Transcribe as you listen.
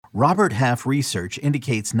Robert Half research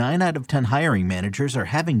indicates 9 out of 10 hiring managers are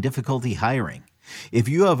having difficulty hiring. If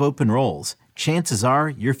you have open roles, chances are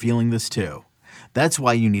you're feeling this too. That's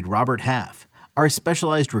why you need Robert Half. Our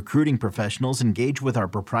specialized recruiting professionals engage with our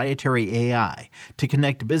proprietary AI to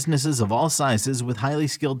connect businesses of all sizes with highly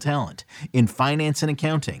skilled talent in finance and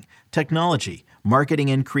accounting, technology, marketing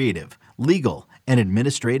and creative, legal, and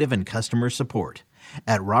administrative and customer support.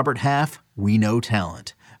 At Robert Half, we know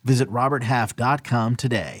talent. Visit roberthalf.com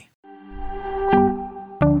today.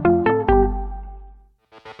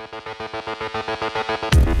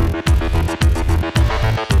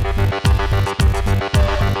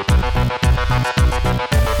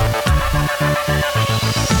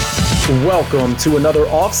 Welcome to another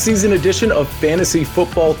off-season edition of Fantasy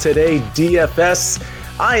Football Today DFS.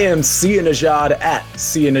 I am Sia Najad at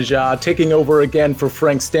Sia Najad, taking over again for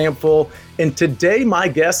Frank Stamfel. And today my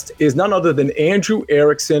guest is none other than Andrew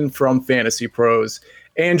Erickson from FantasyPros.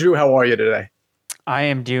 Andrew, how are you today? I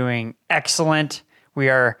am doing excellent.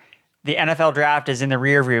 The NFL draft is in the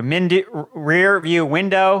rear view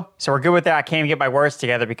window, so we're good with that. I can't even get my words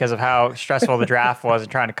together because of how stressful the draft was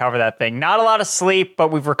and trying to cover that thing. Not a lot of sleep,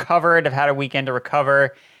 but we've recovered. I've had a weekend to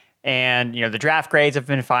recover, and the draft grades have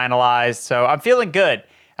been finalized, so I'm feeling good.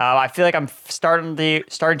 I feel like I'm starting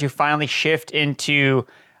to finally shift into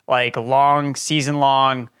like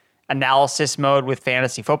season-long analysis mode with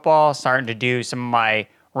fantasy football. Starting to do some of my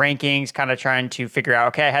rankings, kind of trying to figure out,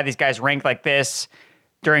 okay, I had these guys ranked like this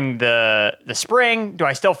during the spring. Do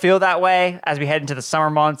I still feel that way as we head into the summer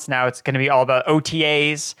months? Now it's going to be all about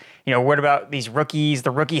OTAs. What about these rookies,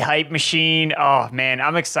 the rookie hype machine? Oh, man,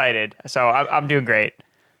 I'm excited. So I'm doing great.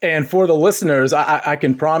 And for the listeners, I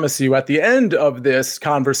can promise you at the end of this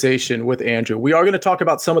conversation with Andrew, we are going to talk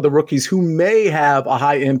about some of the rookies who may have a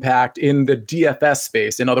high impact in the DFS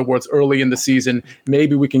space. In other words, early in the season,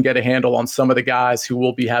 maybe we can get a handle on some of the guys who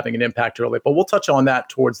will be having an impact early. But we'll touch on that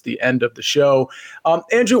towards the end of the show.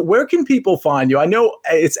 Andrew, where can people find you? I know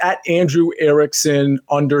it's at Andrew Erickson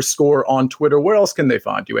 _ on Twitter. Where else can they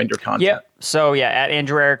find you and your content? Yeah. So at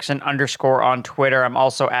Andrew Erickson _ on Twitter. I'm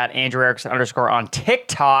also at Andrew Erickson _ on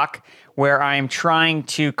TikTok, where I'm trying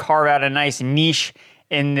to carve out a nice niche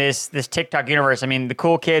in this TikTok universe. I mean, the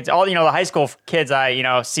cool kids, all the high school kids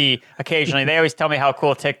I see occasionally, they always tell me how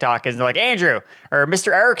cool TikTok is. They're like, Andrew or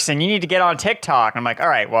Mr. Erickson, you need to get on TikTok. And I'm like, all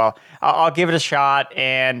right, well, I'll give it a shot.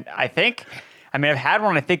 And I've had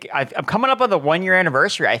one. I think I'm coming up on the 1-year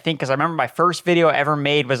anniversary, I think, because I remember my first video I ever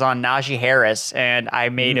made was on Najee Harris, and I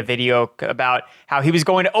made a video about how he was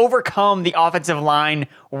going to overcome the offensive line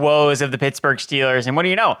woes of the Pittsburgh Steelers. And what do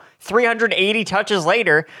you know? 380 touches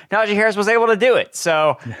later, Najee Harris was able to do it.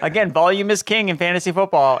 So, again, volume is king in fantasy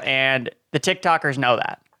football, and the TikTokers know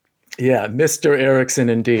that. Yeah, Mr. Erickson,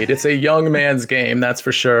 indeed. It's a young man's game, that's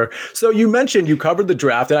for sure. So you mentioned you covered the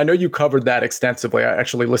draft, and I know you covered that extensively. I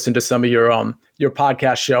actually listened to some of your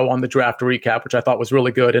podcast show on the draft recap, which I thought was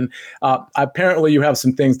really good. And apparently you have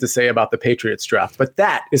some things to say about the Patriots draft, but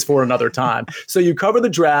that is for another time. So you cover the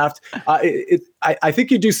draft. I think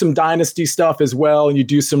you do some dynasty stuff as well, and you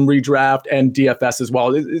do some redraft and DFS as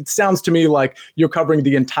well. It sounds to me like you're covering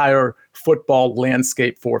the entire football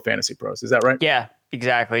landscape for FantasyPros. Is that right? Yeah.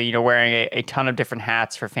 Exactly. Wearing a ton of different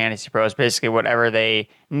hats for FantasyPros. Basically, whatever they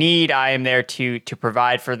need, I am there to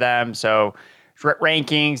provide for them. So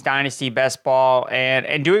rankings, dynasty, best ball,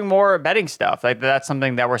 and doing more betting stuff. Like that's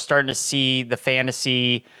something that we're starting to see the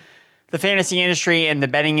fantasy industry and the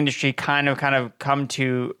betting industry kind of come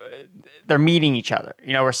to. They're meeting each other.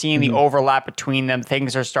 We're seeing the overlap between them.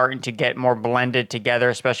 Things are starting to get more blended together,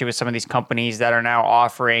 especially with some of these companies that are now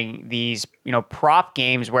offering these, prop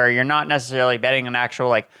games where you're not necessarily betting an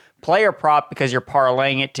actual player prop because you're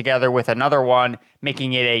parlaying it together with another one,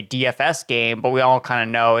 making it a DFS game. But we all kind of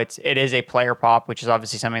know it is a player prop, which is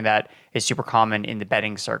obviously something that is super common in the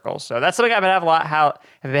betting circles. So that's something I've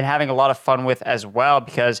been having a lot of fun with as well,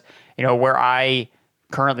 because where I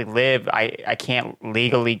currently live, I can't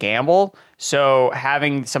legally gamble. So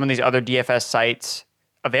having some of these other DFS sites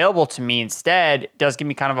available to me instead does give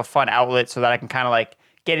me kind of a fun outlet so that I can kind of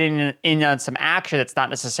get in on some action that's not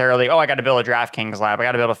necessarily, I got to build a DraftKings lineup, I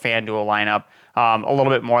got to build a FanDuel lineup, a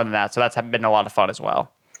little bit more than that. So that's been a lot of fun as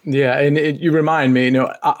well. Yeah, and you remind me,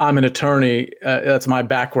 I'm an attorney, that's my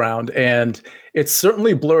background, and it's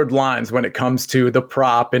certainly blurred lines when it comes to the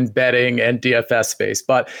prop and betting and DFS space.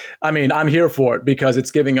 But I'm here for it because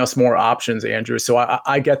it's giving us more options, Andrew. So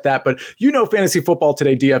I get that. But Fantasy Football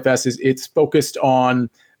Today DFS it's focused on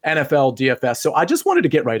NFL DFS. So I just wanted to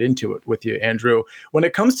get right into it with you, Andrew. When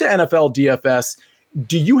it comes to NFL DFS,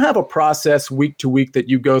 do you have a process week to week that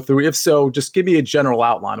you go through? If so, just give me a general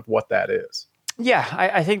outline of what that is. Yeah,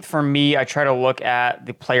 I think for me, I try to look at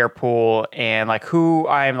the player pool and like who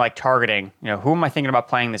I'm like targeting. Who am I thinking about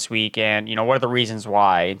playing this week, and what are the reasons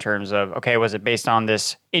why? In terms of, okay, was it based on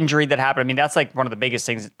this injury that happened? I mean, that's like one of the biggest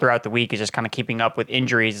things throughout the week is just kind of keeping up with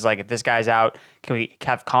injuries. Is like, if this guy's out, can we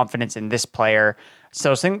have confidence in this player?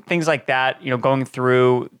 So things like that. Going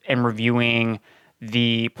through and reviewing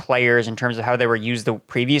the players in terms of how they were used the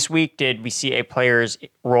previous week. Did we see a player's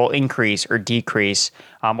role increase or decrease?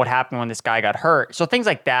 What happened when this guy got hurt? So things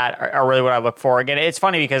like that are really what I look for. Again, it's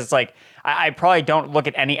funny because it's like I probably don't look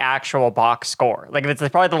at any actual box score. Like, it's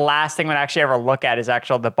probably the last thing I would actually ever look at is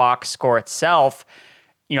the box score itself.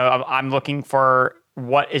 I'm looking for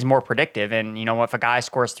what is more predictive. And if a guy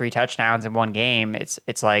scores 3 touchdowns in one game, it's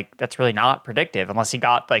like, that's really not predictive unless he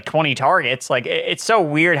got like 20 targets. Like, it's so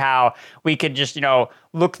weird how we could just,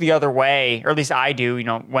 look the other way, or at least I do,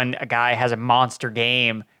 when a guy has a monster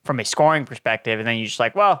game from a scoring perspective, and then you just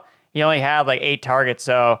like, well, he only had like 8 targets,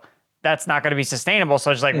 so that's not going to be sustainable. So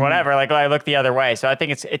it's like, whatever, like I look the other way. So I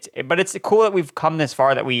think but it's cool that we've come this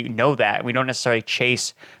far, that we know that we don't necessarily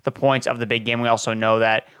chase the points of the big game. We also know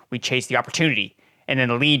that we chase the opportunity and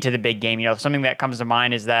then lead to the big game. Something that comes to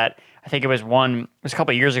mind is that I think it was a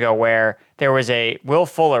couple of years ago where there was Will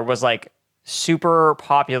Fuller was like super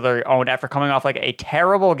popular owned after coming off like a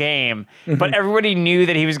terrible game, but everybody knew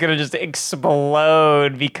that he was going to just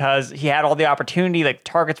explode because he had all the opportunity. Like,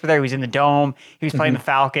 targets were there. He was in the dome. He was playing the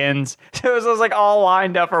Falcons. So it was like all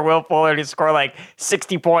lined up for Will Fuller to score like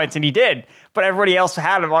 60 points, and he did. But everybody else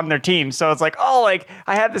had him on their team. So it's like, oh, like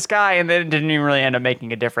I had this guy, and then it didn't even really end up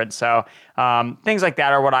making a difference. So things like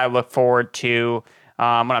that are what I look forward to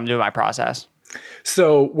when I'm doing my process.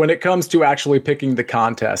 So when it comes to actually picking the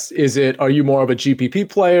contest, are you more of a GPP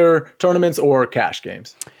player, tournaments, or cash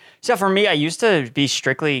games? So for me, I used to be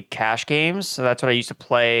strictly cash games. So that's what I used to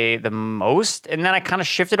play the most. And then I kind of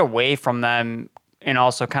shifted away from them and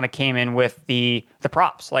also kind of came in with the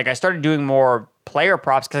props. Like, I started doing more player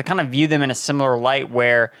props because I kind of view them in a similar light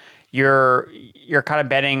where you're kind of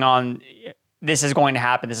betting on this is going to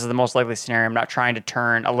happen. This is the most likely scenario. I'm not trying to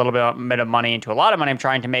turn a little bit of money into a lot of money. I'm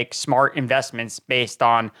trying to make smart investments based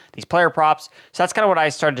on these player props. So that's kind of what I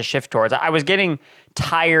started to shift towards. I was getting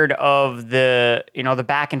tired of the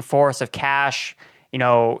back and forth of cash,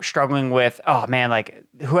 struggling with, oh man, like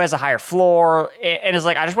who has a higher floor? And it's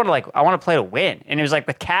like, I want to play to win. And it was like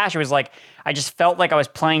with cash, it was like, I just felt like I was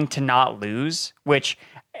playing to not lose, which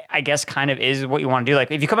I guess kind of is what you want to do. Like,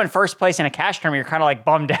 if you come in first place in a cash tournament, you're kind of like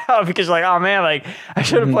bummed out because you're like, oh man, like I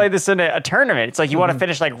should have played this in a tournament. It's like you want to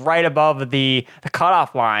finish like right above the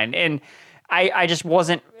cutoff line. And I just it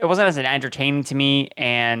wasn't as entertaining to me,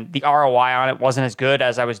 and the ROI on it wasn't as good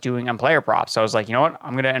as I was doing on player props. So I was like, you know what?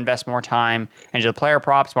 I'm going to invest more time into the player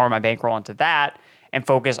props, more of my bankroll into that, and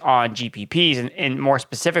focus on GPPs and more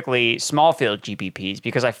specifically small field GPPs,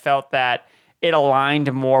 because I felt that it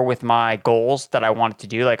aligned more with my goals that I wanted to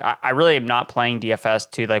do. Like, I really am not playing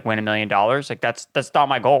DFS to like win $1 million. Like, that's not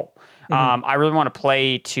my goal. I really want to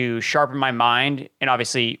play to sharpen my mind and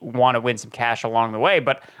obviously want to win some cash along the way,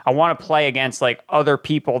 but I want to play against like other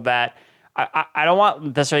people that I don't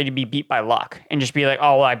want necessarily to be beat by luck and just be like,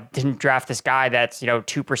 oh, well, I didn't draft this guy that's,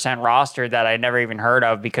 2% roster that I never even heard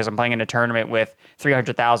of because I'm playing in a tournament with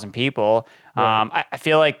 300,000 people. Right. I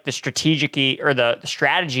feel like the strategy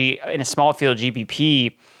in a small field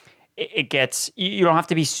GPP, it gets, you don't have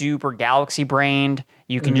to be super galaxy brained.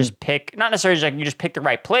 You can just pick, not necessarily like you just pick the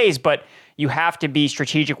right plays, but you have to be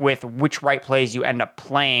strategic with which right plays you end up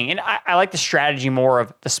playing. And I like the strategy more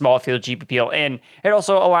of the small field GPP, and it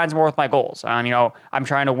also aligns more with my goals. I'm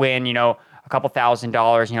trying to win, a couple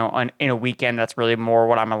 $1,000s, in a weekend. That's really more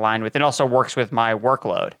what I'm aligned with. It also works with my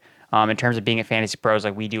workload. In terms of being at FantasyPros,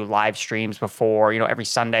 like we do live streams before, every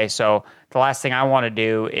Sunday. So the last thing I want to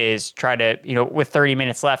do is try to, with 30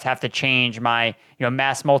 minutes left, have to change my,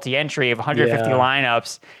 mass multi-entry of 150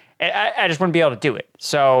 lineups. I just wouldn't be able to do it.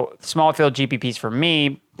 So small field GPPs for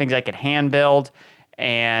me, things I could hand build.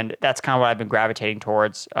 And that's kind of what I've been gravitating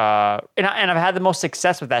towards. And I've had the most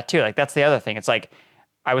success with that too. Like, that's the other thing. It's like,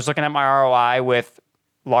 I was looking at my ROI with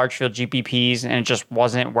large field GPPs and it just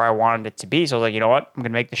wasn't where I wanted it to be. So I was like, you know what? I'm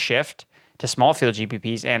going to make the shift to small field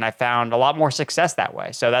GPPs, and I found a lot more success that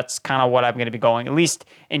way. So that's kind of what I'm going to be going, at least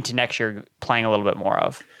into next year, playing a little bit more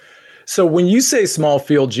of. So when you say small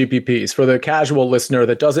field GPPs, for the casual listener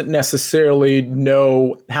that doesn't necessarily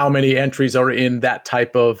know how many entries are in that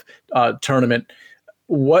type of tournament,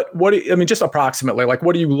 just approximately, like,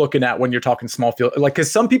 what are you looking at when you're talking small field? Like,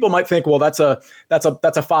 because some people might think, well, that's a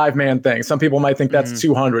 5-man thing. Some people might think that's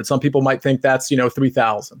 200. Some people might think that's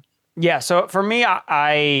 3,000. Yeah. So for me,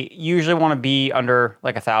 I usually want to be under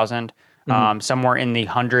like 1,000. Somewhere in the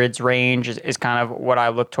hundreds range is kind of what I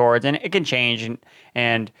look towards, and it can change.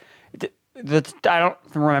 And I don't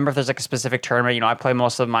remember if there's like a specific tournament. I play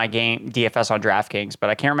most of my game DFS on DraftKings, but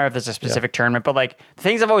I can't remember if there's a specific tournament. But like the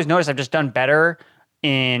things I've always noticed, I've just done better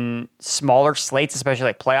in smaller slates, especially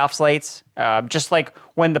like playoff slates. Just like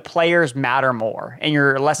when the players matter more, and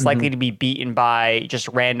you're less likely to be beaten by just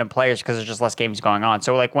random players because there's just less games going on.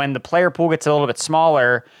 So like when the player pool gets a little bit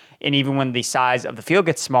smaller, and even when the size of the field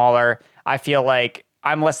gets smaller, I feel like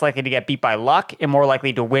I'm less likely to get beat by luck and more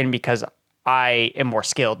likely to win because I am more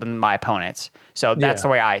skilled than my opponents. So that's the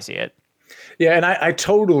way I see it. Yeah, and I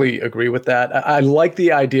totally agree with that. I like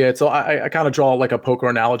the idea. So I kind of draw like a poker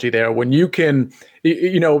analogy there. When you can,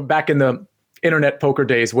 back in the internet poker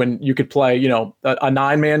days when you could play, a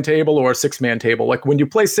 9-man table or a 6-man table. Like when you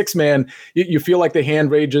play 6-man, you feel like the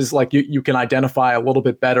hand ranges, like you can identify a little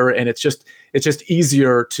bit better, and it's just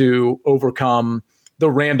easier to overcome the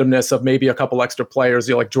randomness of maybe a couple extra players,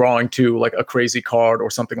 like drawing to like a crazy card or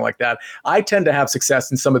something like that. I tend to have success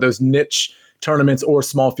in some of those niche tournaments or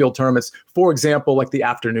small field tournaments. For example, like the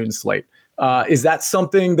afternoon slate. Is that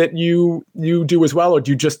something that you do as well, or do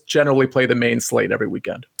you just generally play the main slate every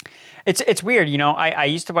weekend? It's weird. I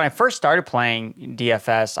used to, when I first started playing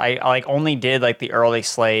DFS, I like only did like the early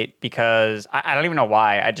slate because I don't even know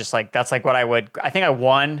why. I just like, that's like what I think I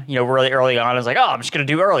won, really early on. I was like, oh, I'm just going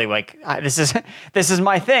to do early. Like this is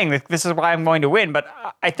my thing. This is why I'm going to win. But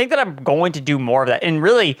I think that I'm going to do more of that. And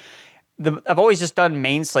really I've always just done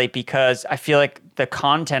main slate because I feel like the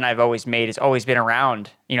content I've always made has always been around,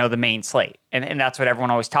 the main slate. And that's what everyone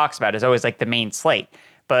always talks about, is always like the main slate.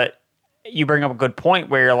 But you bring up a good point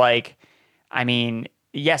where you're like, I mean,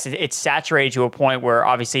 yes, it's saturated to a point where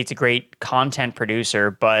obviously it's a great content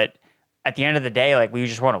producer, but at the end of the day, like we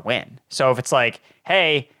just want to win. So if it's like,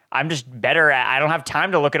 hey, I'm just better I don't have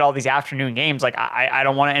time to look at all these afternoon games. Like I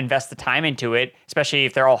don't want to invest the time into it, especially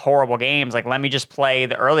if they're all horrible games. Like let me just play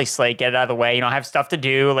the early slate, get it out of the way. I have stuff to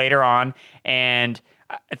do later on. And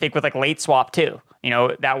I think with like late swap too,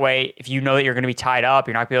 that way, if you know that you're going to be tied up,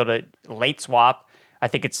 you're not going to be able to late swap. I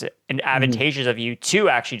think it's advantageous of you to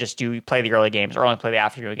actually just play the early games or only play the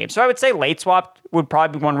afternoon games. So I would say late swap would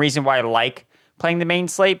probably be one reason why I like playing the main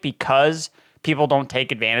slate, because people don't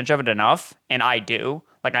take advantage of it enough. And I do.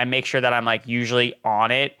 Like I make sure that I'm like usually on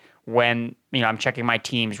it when, I'm checking my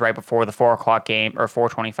teams right before the 4:00 game or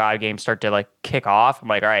 4:25 games start to like kick off. I'm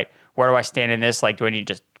like, all right, where do I stand in this? Like, do I need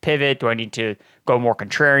to just pivot? Do I need to go more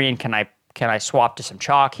contrarian? Can I swap to some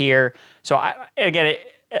chalk here? So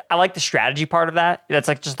I like the strategy part of that. That's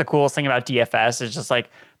like just the coolest thing about DFS is just like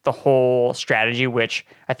the whole strategy, which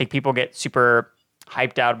I think people get super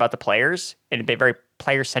hyped out about the players and a very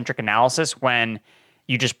player-centric analysis when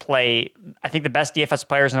you just play. I think the best DFS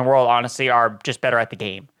players in the world, honestly, are just better at the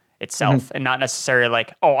game itself and not necessarily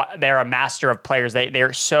like, oh, they're a master of players. They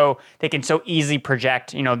can so easily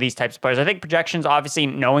project, these types of players. I think projections, obviously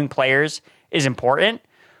knowing players is important,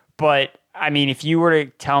 but I mean, if you were to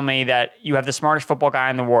tell me that you have the smartest football guy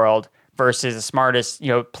in the world versus the smartest,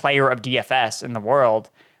 player of DFS in the world,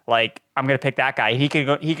 like I'm going to pick that guy. He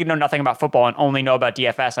could know nothing about football and only know about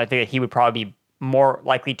DFS. And I think that he would probably be more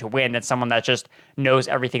likely to win than someone that just knows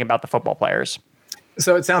everything about the football players.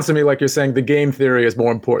 So it sounds to me like you're saying the game theory is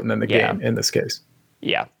more important than the game in this case.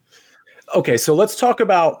 Yeah. Okay, so let's talk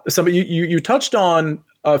about some. You touched on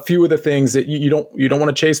a few of the things that you don't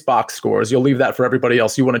want to chase box scores. You'll leave that for everybody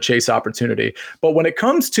else. You want to chase opportunity. But when it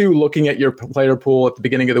comes to looking at your player pool at the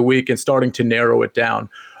beginning of the week and starting to narrow it down,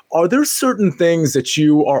 are there certain things that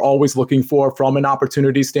you are always looking for from an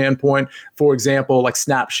opportunity standpoint? For example, like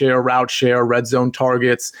snap share, route share, red zone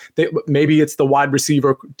targets. Maybe it's the wide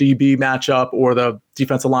receiver DB matchup or the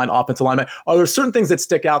defensive line, offensive line. Are there certain things that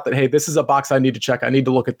stick out that, hey, this is a box I need to check. I need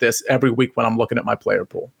to look at this every week when I'm looking at my player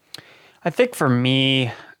pool? I think for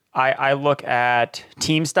me, I look at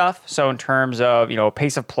team stuff. So in terms of,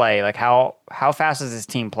 pace of play, like how fast is this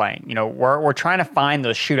team playing? We're trying to find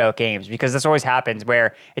those shootout games because this always happens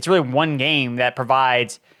where it's really one game that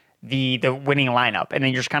provides the winning lineup. And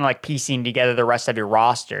then you're just kind of like piecing together the rest of your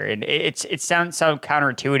roster. And it sounds so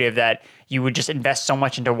counterintuitive that you would just invest so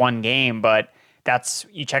much into one game, but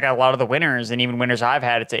you check out a lot of the winners, and even winners I've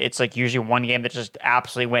had, it's like usually one game that just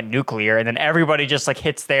absolutely went nuclear, and then everybody just like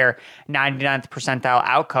hits their 99th percentile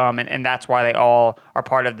outcome, and that's why they all are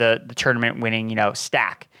part of the tournament winning,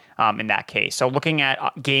 stack in that case. So looking at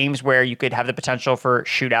games where you could have the potential for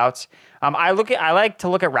shootouts, I like to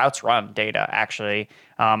look at routes run data actually.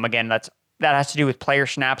 Again, that has to do with player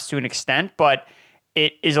snaps to an extent, but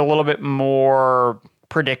it is a little bit more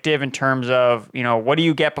predictive in terms of, what do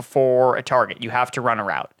you get before a target? You have to run a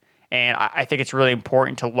route. And I think it's really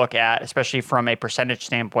important to look at, especially from a percentage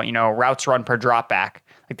standpoint, routes run per dropback.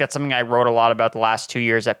 Like that's something I wrote a lot about the last 2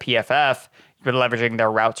 years at PFF. You've been leveraging their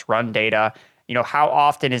routes run data. How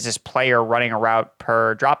often is this player running a route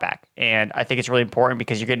per dropback? And I think it's really important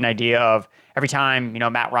because you get an idea of every time,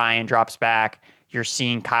 Matt Ryan drops back, you're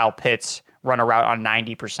seeing Kyle Pitts run a route on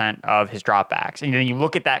 90% of his dropbacks. And then you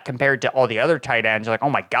look at that compared to all the other tight ends, you're like, oh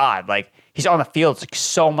my God, like he's on the field like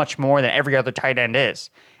so much more than every other tight end is.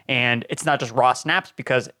 And it's not just raw snaps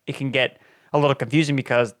because it can get a little confusing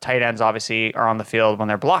because tight ends obviously are on the field when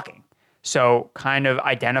they're blocking. So kind of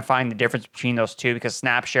identifying the difference between those two, because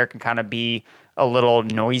snap share can kind of be a little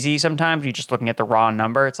noisy sometimes. You're just looking at the raw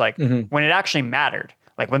number. It's like when it actually mattered,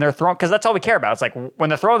 like when they're throwing, because that's all we care about. It's like when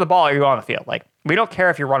they're throwing the ball, are you on the field? Like we don't care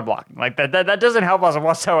if you're run blocking. Like that doesn't help us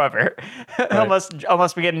whatsoever, right.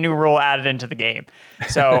 unless we get a new rule added into the game.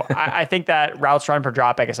 So I think that routes run per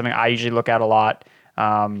dropback is something I usually look at a lot.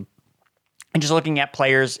 And just looking at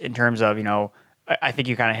players in terms of, I think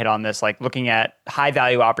you kind of hit on this, like looking at high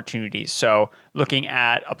value opportunities. So looking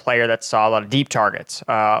at a player that saw a lot of deep targets,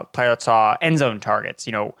 a player that saw end zone targets,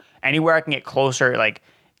 anywhere I can get closer, like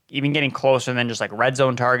even getting closer than just like red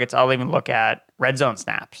zone targets. I'll even look at red zone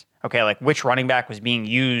snaps. Okay. Like which running back was being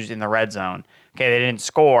used in the red zone. Okay. They didn't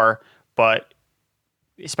score, but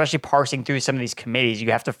especially parsing through some of these committees,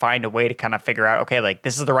 you have to find a way to kind of figure out, okay, like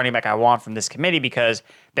this is the running back I want from this committee because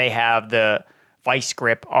they have the vice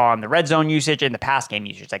grip on the red zone usage and the pass game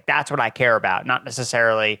usage. Like that's what I care about, not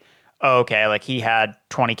necessarily, like he had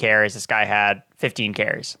 20 carries, this guy had 15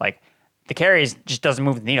 carries. Like the carries just doesn't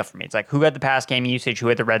move the needle for me. It's like who had the pass game usage, who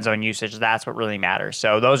had the red zone usage. That's what really matters.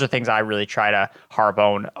 So those are things I really try to harp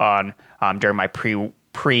on during my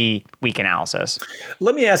pre-week analysis.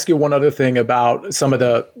 Let me ask you one other thing about some of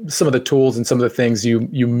the tools and some of the things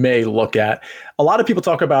you may look at. A lot of people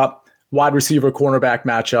talk about wide receiver, cornerback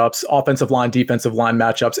matchups, offensive line, defensive line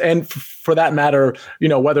matchups, and for that matter,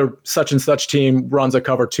 whether such and such team runs a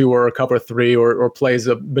cover 2 or a cover 3 or plays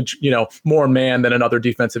more man than another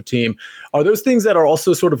defensive team. Are those things that are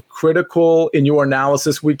also sort of critical in your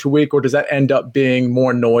analysis week to week, or does that end up being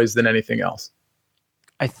more noise than anything else?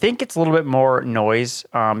 I think it's a little bit more noise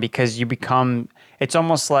because it's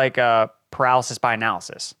almost like a paralysis by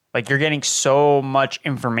analysis. Like you're getting so much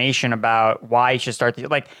information about why you should start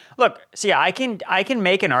I can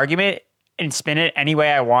make an argument and spin it any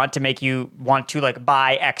way I want to make you want to like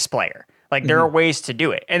buy X player. Like there are ways to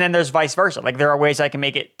do it. And then there's vice versa. Like there are ways I can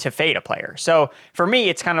make it to fade a player. So for me,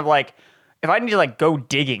 it's kind of like if I need to like go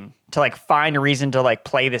digging to like find a reason to like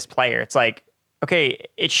play this player, it's like, okay,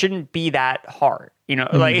 it shouldn't be that hard.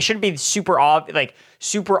 Like it shouldn't be super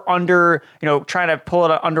under, trying to pull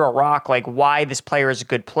it under a rock, like why this player is a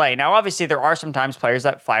good play. Now, obviously, there are sometimes players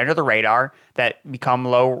that fly under the radar that become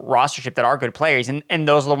low rostership that are good players, and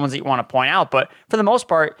those are the ones that you want to point out. But for the most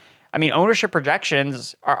part, I mean, ownership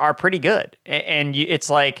projections are pretty good. And it's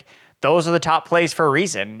like those are the top plays for a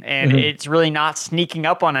reason. And it's really not sneaking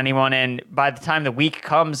up on anyone. And by the time the week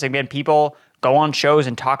comes, again, people go on shows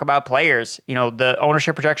and talk about players, the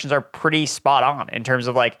ownership projections are pretty spot on in terms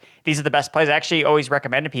of like, these are the best plays. I actually always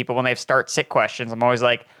recommend to people when they have start-sit questions. I'm always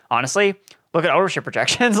like, honestly, look at ownership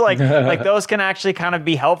projections. like those can actually kind of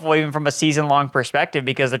be helpful even from a season-long perspective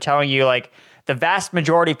because they're telling you like the vast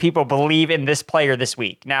majority of people believe in this player this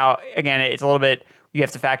week. Now, again, it's a little bit, you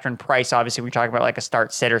have to factor in price. Obviously, we're talking about like a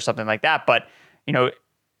start-sit or something like that. But,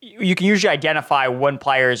 you can usually identify when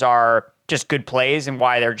players are just good plays and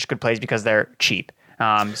why they're just good plays because they're cheap.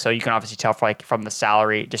 So you can obviously tell from the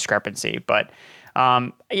salary discrepancy. But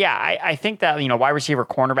I think that, wide receiver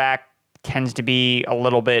cornerback tends to be a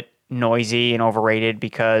little bit noisy and overrated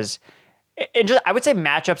because I would say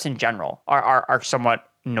matchups in general are somewhat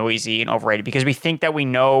noisy and overrated because we think that we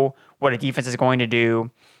know what a defense is going to do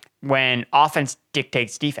when offense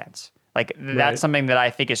dictates defense. Like that's something that I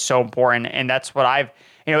think is so important. And that's what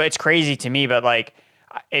it's crazy to me, but like,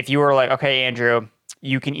 if you were like, okay, Andrew,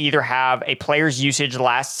 you can either have a player's usage the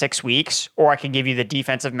last 6 weeks, or I can give you the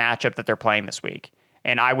defensive matchup that they're playing this week.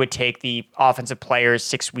 And I would take the offensive players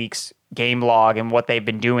 6 weeks game log and what they've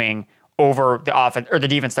been doing over the offense or the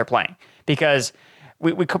defense they're playing. Because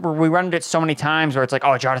we run into it so many times where it's like,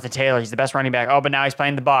 oh, Jonathan Taylor, he's the best running back. Oh, but now he's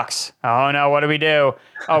playing the Bucs. Oh no, what do we do?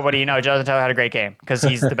 Oh, what do you know? Jonathan Taylor had a great game because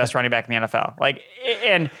he's the best running back in the NFL. Like,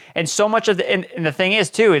 and so much of and the thing is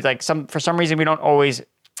too is like for some reason we don't always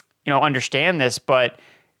understand this, but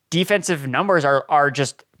defensive numbers are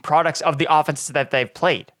just products of the offenses that they've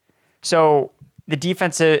played. So the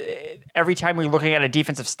defensive, every time we're looking at a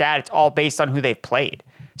defensive stat, it's all based on who they've played.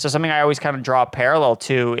 So something I always kind of draw a parallel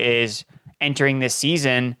to is entering this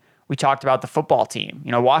season, we talked about the football team.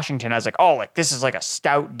 Washington has this is like a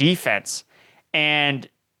stout defense. And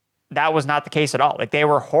that was not the case at all. Like, they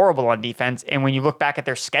were horrible on defense. And when you look back at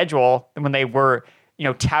their schedule, when they were,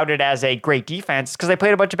 touted as a great defense, because they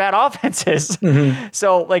played a bunch of bad offenses.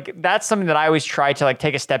 So that's something that I always try to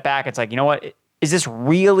take a step back. It's like, you know what? Is this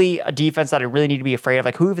really a defense that I really need to be afraid of?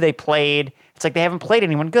 Like, who have they played? It's like they haven't played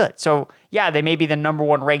anyone good. So yeah, they may be the number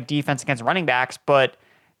one ranked defense against running backs, but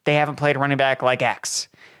they haven't played a running back like X.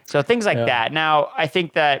 So things like that. Now, I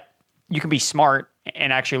think that you can be smart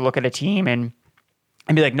and actually look at a team and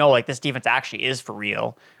be like, no, this defense actually is for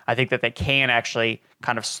real. I think that they can actually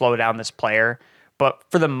kind of slow down this player. But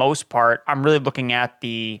for the most part, I'm really looking at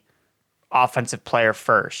the offensive player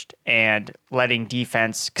first and letting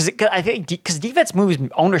defense, because defense moves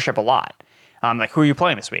ownership a lot. Who are you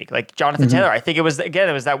playing this week? Like Jonathan Taylor, I think it was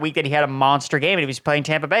that week that he had a monster game and he was playing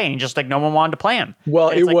Tampa Bay and just no one wanted to play him.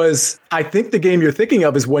 Well, I think the game you're thinking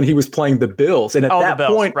of is when he was playing the Bills. And at that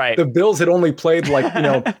point, right, the Bills had only played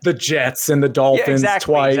the Jets and the Dolphins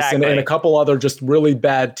twice and a couple other just really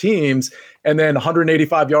bad teams. And then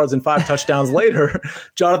 185 yards and 5 touchdowns later,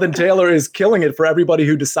 Jonathan Taylor is killing it for everybody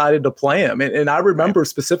who decided to play him. And I remember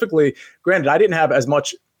specifically, granted, I didn't have as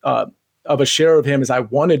much of a share of him as I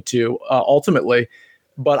wanted to ultimately.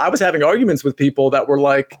 But I was having arguments with people that were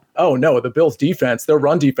like, oh no, the Bills defense, their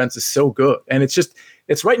run defense is so good. And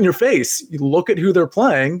it's right in your face. You look at who they're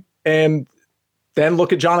playing and then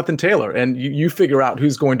look at Jonathan Taylor and you figure out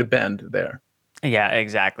who's going to bend there. Yeah,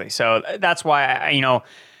 exactly. So that's why,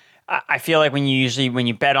 I feel like when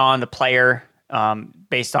you bet on the player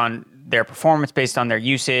based on their performance, based on their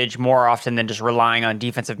usage, more often than just relying on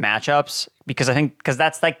defensive matchups, because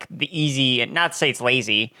that's the easy, and not to say it's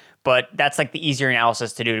lazy, but that's the easier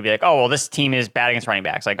analysis to do, to be like, oh, well, this team is bad against running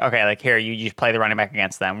backs. Okay, here, you just play the running back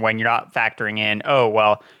against them, when you're not factoring in,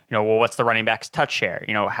 what's the running back's touch share?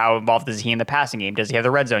 How involved is he in the passing game? Does he have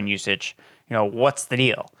the red zone usage? What's the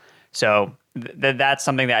deal? So that's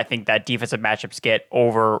something that I think that defensive matchups get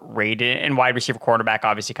overrated, and wide receiver quarterback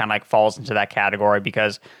obviously kind of falls into that category,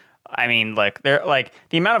 because they're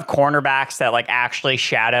the amount of cornerbacks that actually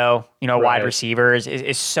shadow, right, wide receivers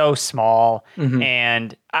is so small.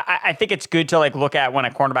 And I think it's good to look at when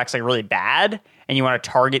a cornerback's really bad and you want to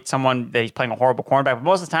target someone that he's playing a horrible cornerback. But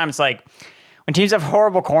most of the time it's when teams have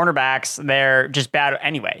horrible cornerbacks, they're just bad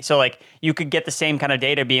anyway. So you could get the same kind of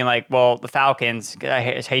data being well, the Falcons,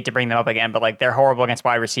 I hate to bring them up again, but they're horrible against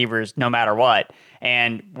wide receivers no matter what.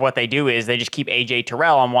 And what they do is they just keep AJ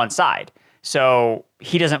Terrell on one side, so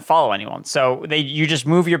he doesn't follow anyone. So you just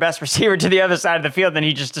move your best receiver to the other side of the field, then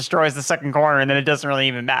he just destroys the second corner, and then it doesn't really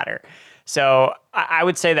even matter. So I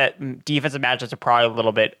would say that defensive matchups are probably a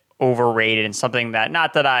little bit overrated, and something that,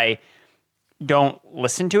 not that I don't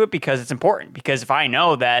listen to it because it's important, because if I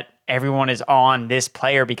know that everyone is on this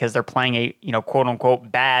player because they're playing a quote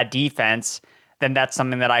unquote bad defense, then that's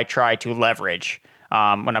something that I try to leverage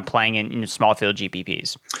when I'm playing in small field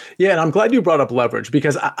GPPs. Yeah, and I'm glad you brought up leverage,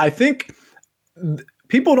 because I think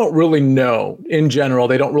people don't really know, in general,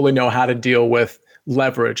 they don't really know how to deal with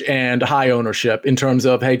leverage and high ownership in terms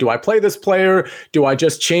of, hey, do I play this player? Do I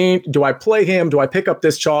just change? Do I play him? Do I pick up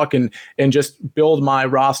this chalk and just build my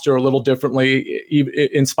roster a little differently,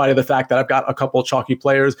 in spite of the fact that I've got a couple of chalky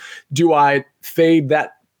players? Do I fade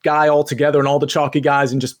that guy altogether and all the chalky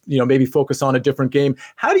guys and just maybe focus on a different game?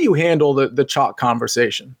 How do you handle the chalk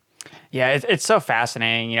conversation? Yeah, it's so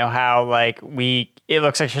fascinating, how it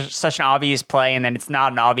looks like such an obvious play, and then it's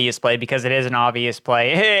not an obvious play because it is an obvious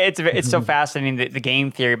play. It's so fascinating, the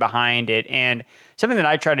game theory behind it, and something that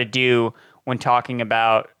I try to do when talking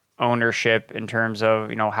about ownership in terms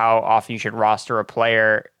of how often you should roster a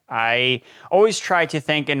player. I always try to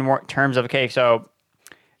think in more terms of, okay, so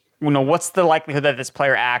what's the likelihood that this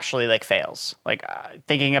player actually fails?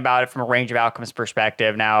 Thinking about it from a range of outcomes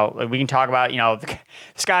perspective. Now we can talk about,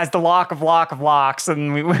 this guy's the lock of locks,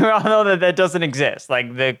 and we all know that doesn't exist.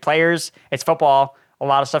 The players, it's football. A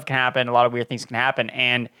lot of stuff can happen. A lot of weird things can happen.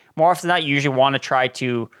 And more often than not, you usually want to try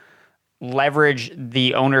to leverage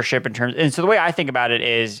the ownership in terms. And so the way I think about it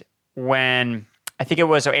is, when I think it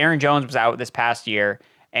was, so Aaron Jones was out this past year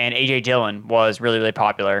and AJ Dillon was really, really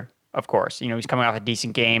popular. Of course, he's coming off a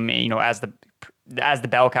decent game. As the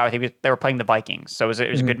bell cow, I think they were playing the Vikings, so it was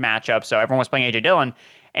a good matchup. So everyone was playing AJ Dillon,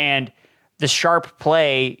 and the sharp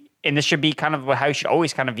play, and this should be kind of how you should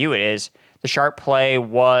always kind of view it, is the sharp play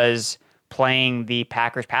was playing the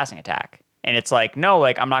Packers passing attack, and it's no,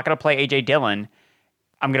 I'm not going to play AJ Dillon.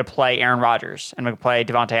 I'm going to play Aaron Rodgers. I'm going to play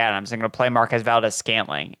Devontae Adams. I'm going to play Marquez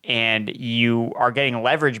Valdez-Scantling, and you are getting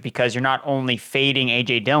leverage because you're not only fading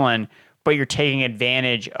AJ Dillon, but you're taking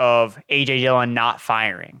advantage of AJ Dillon not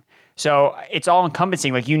firing. So it's all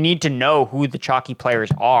encompassing. Like, you need to know who the chalky players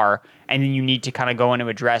are, and then you need to kind of go into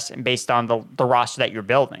address based on the roster that you're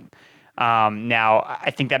building. Now, I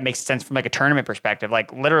think that makes sense from like a tournament perspective.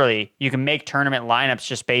 Like, literally, you can make tournament lineups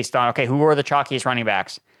just based on, okay, who are the chalkiest running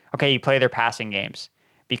backs? Okay, you play their passing games,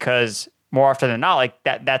 because more often than not, like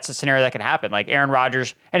that's a scenario that can happen. Like Aaron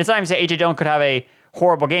Rodgers, and it's not even say AJ Dillon could have a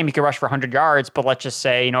horrible game. He could rush for 100 yards, but let's just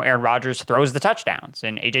say, Aaron Rodgers throws the touchdowns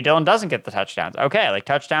and AJ Dillon doesn't get the touchdowns. Okay, like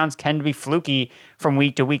touchdowns tend to be fluky from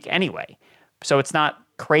week to week anyway. So it's not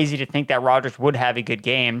crazy to think that Rodgers would have a good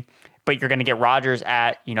game, but you're going to get Rodgers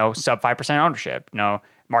at, sub 5% ownership.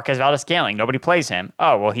 Marquez Valdes-Scantling, nobody plays him.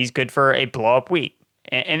 Oh, well, he's good for a blow-up week.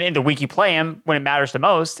 And in the week you play him, when it matters the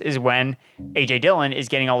most is when A.J. Dillon is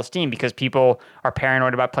getting all the steam, because people are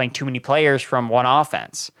paranoid about playing too many players from one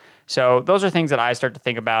offense. So those are things that I start to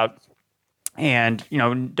think about. And,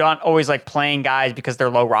 don't always like playing guys because they're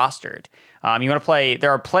low rostered. You want to play,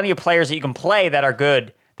 there are plenty of players that you can play that are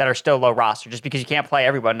good, that are still low roster, just because you can't play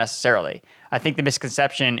everyone necessarily. I think the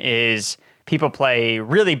misconception is people play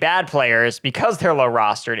really bad players because they're low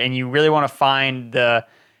rostered, and you really want to find the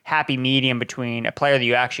happy medium between a player that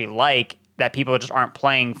you actually like that people just aren't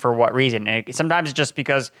playing for what reason. And sometimes it's just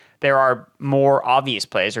because there are more obvious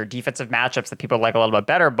plays or defensive matchups that people like a little bit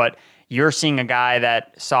better, but you're seeing a guy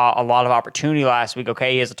that saw a lot of opportunity last week.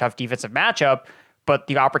 Okay, he has a tough defensive matchup, but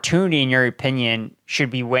the opportunity, in your opinion, should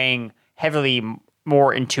be weighing heavily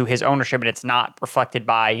more into his ownership, and it's not reflected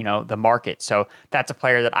by, the market. So that's a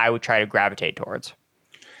player that I would try to gravitate towards.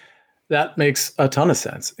 That makes a ton of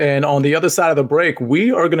sense. And on the other side of the break,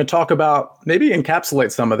 we are going to talk about, maybe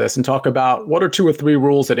encapsulate some of this and talk about what are 2 or 3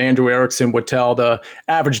 rules that Andrew Erickson would tell the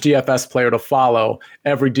average DFS player to follow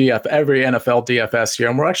every NFL DFS year.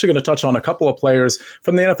 And we're actually going to touch on a couple of players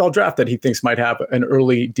from the NFL draft that he thinks might have an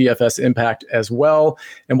early DFS impact as well.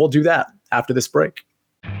 And we'll do that after this break.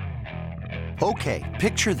 Okay,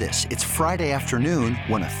 picture this. It's Friday afternoon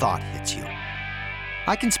when a thought hits you.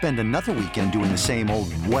 I can spend another weekend doing the same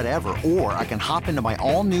old whatever, or I can hop into my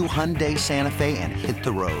all-new Hyundai Santa Fe and hit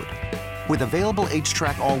the road. With available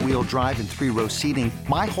H-Track all-wheel drive and 3-row seating,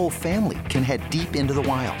 my whole family can head deep into the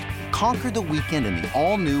wild. Conquer the weekend in the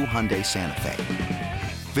all-new Hyundai Santa Fe.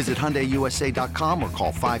 Visit HyundaiUSA.com or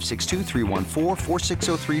call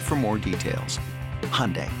 562-314-4603 for more details.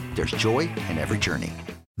 Hyundai, there's joy in every journey.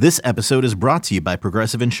 This episode is brought to you by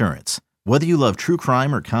Progressive Insurance. Whether you love true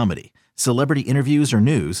crime or comedy, celebrity interviews or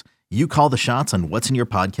news, you call the shots on what's in your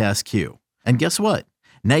podcast queue. And guess what?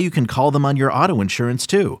 Now you can call them on your auto insurance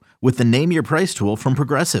too, with the Name Your Price tool from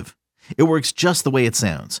Progressive. It works just the way it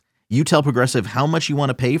sounds. You tell Progressive how much you want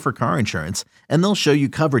to pay for car insurance, and they'll show you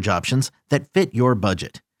coverage options that fit your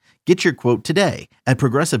budget. Get your quote today at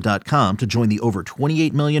Progressive.com to join the over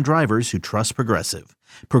 28 million drivers who trust Progressive.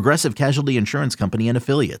 Progressive Casualty Insurance Company and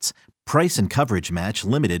Affiliates. Price and coverage match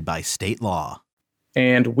limited by state law.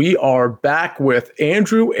 And we are back with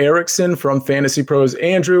Andrew Erickson from FantasyPros.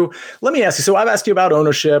 Andrew, let me ask you. So I've asked you about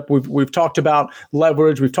ownership. We've talked about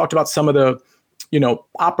leverage. We've talked about some of the,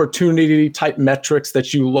 opportunity type metrics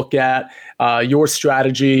that you look at, your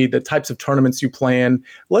strategy, the types of tournaments you plan.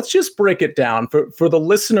 Let's just break it down for the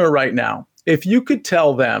listener right now. If you could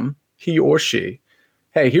tell them, he or she,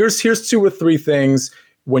 hey, here's 2 or 3 things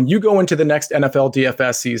when you go into the next NFL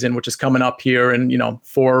DFS season, which is coming up here in,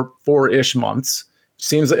 4-ish months.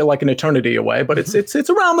 Seems like an eternity away, but it's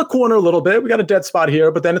around the corner a little bit. We got a dead spot here,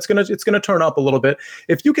 but then it's gonna turn up a little bit.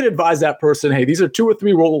 If you could advise that person, hey, these are 2 or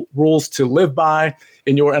 3 rules to live by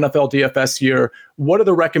in your NFL DFS year, what are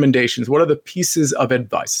the recommendations? What are the pieces of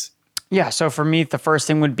advice? Yeah, so for me, the first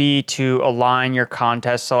thing would be to align your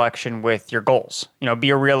contest selection with your goals.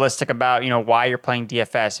 Be realistic about why you're playing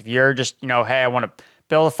DFS. If you're just hey, I want to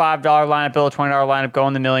build a $5 lineup, build a $20 lineup, go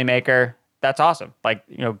in the Millie Maker. That's awesome.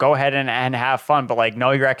 Go ahead and have fun, but know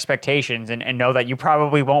your expectations and know that you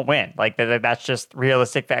probably won't win. That's just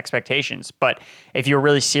realistic expectations. But if you're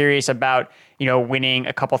really serious about, winning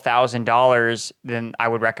a couple $1,000s, then I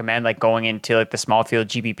would recommend going into the small field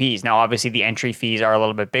GPPs. Now, obviously the entry fees are a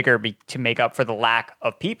little bit bigger to make up for the lack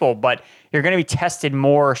of people, but you're going to be tested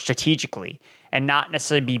more strategically and not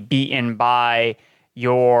necessarily be beaten by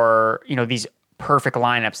your, these perfect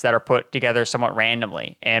lineups that are put together somewhat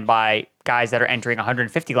randomly and by guys that are entering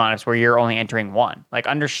 150 lineups where you're only entering 1.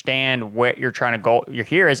 Understand what you're trying to go your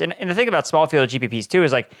here is. And the thing about small field GPPs too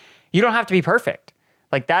is you don't have to be perfect.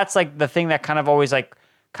 That's the thing that kind of always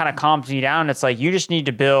kind of calms me down. It's you just need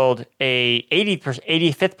to build a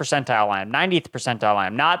 85th percentile lineup, 90th percentile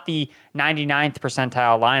lineup, not the 99th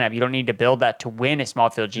percentile lineup. You don't need to build that to win a small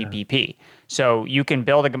field GPP. Yeah. So you can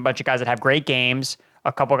build a bunch of guys that have great games,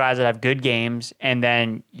 a couple guys that have good games, and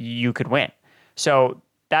then you could win. So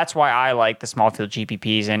that's why I like the small field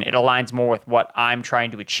GPPs, and it aligns more with what I'm trying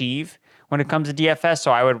to achieve when it comes to DFS.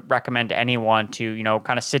 So I would recommend to anyone to,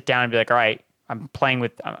 kind of sit down and be like, all right, I'm playing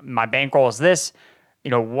with my bankroll is this.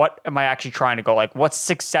 What am I actually trying to go? Like, what's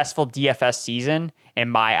successful DFS season in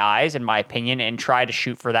my eyes, in my opinion, and try to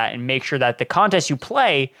shoot for that and make sure that the contests you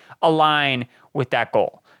play align with that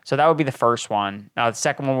goal. So that would be the first one. The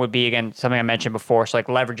second one would be, again, something I mentioned before, so like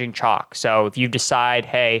leveraging chalk. So if you decide,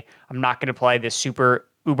 hey, I'm not going to play this super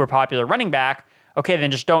uber popular running back, okay, then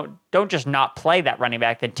just don't just not play that running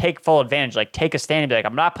back. Then take full advantage. Like, take a stand and be like,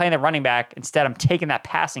 I'm not playing the running back. Instead, I'm taking that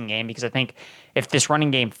passing game, because I think if this running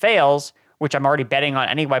game fails, which I'm already betting on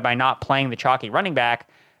anyway by not playing the chalky running back,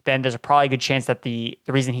 then there's a probably good chance that the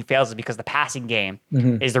reason he fails is because the passing game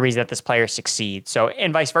is the reason that this player succeeds. So,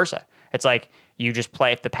 and vice versa. It's like, you just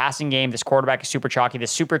play, if the passing game, this quarterback is super chalky,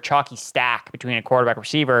 this super chalky stack between a quarterback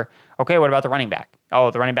receiver, okay, what about the running back? Oh,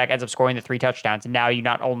 the running back ends up scoring the 3 touchdowns. And now you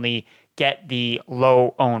not only get the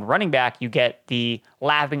low-owned running back, you get the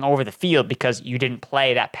lapping over the field because you didn't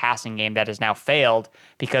play that passing game that has now failed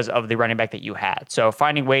because of the running back that you had. So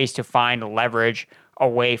finding ways to find leverage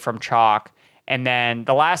away from chalk. And then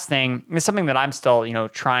the last thing is something that I'm still,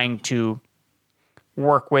 trying to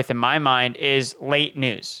work with in my mind is late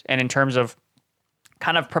news. And in terms of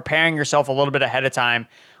kind of preparing yourself a little bit ahead of time,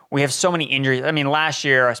 we have so many injuries. I mean, last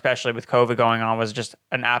year, especially with COVID going on, was just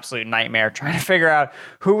an absolute nightmare trying to figure out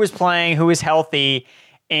who was playing, who was healthy,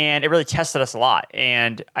 and it really tested us a lot.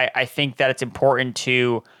 And I think that it's important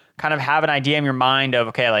to kind of have an idea in your mind of,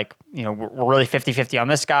 okay, like, we're really 50-50 on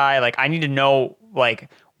this guy. Like, I need to know, like,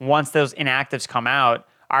 once those inactives come out,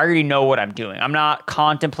 I already know what I'm doing. I'm not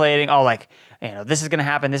contemplating, this is going to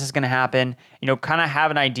happen, this is going to happen. Kind of have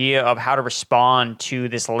an idea of how to respond to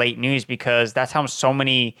this late news, because that's how so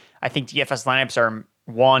many, I think, DFS lineups are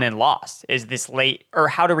won and lost, is this late, or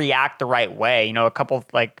how to react the right way. A couple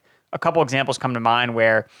examples come to mind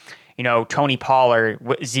where, Tony Pollard,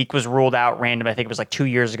 Zeke was ruled out random, I think it was like 2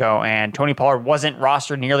 years ago, and Tony Pollard wasn't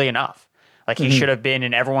rostered nearly enough. Like, he should have been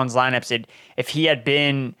in everyone's lineups. If he had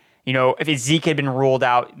been, if Zeke had been ruled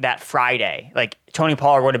out that Friday, like, Tony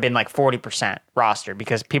Pollard would have been like 40% roster,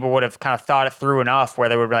 because people would have kind of thought it through enough where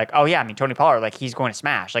they would be like, oh yeah, I mean, Tony Pollard, like, he's going to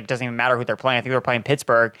smash. Like, it doesn't even matter who they're playing. I think they were playing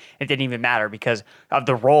Pittsburgh. It didn't even matter because of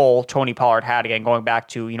the role Tony Pollard had, again, going back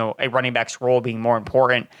to, a running back's role being more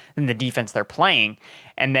important than the defense they're playing.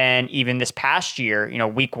 And then even this past year,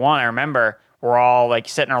 week 1, I remember we're all like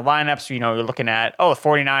setting our lineups, you're looking at, the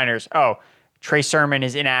 49ers, Trey Sermon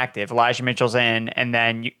is inactive, Elijah Mitchell's in, and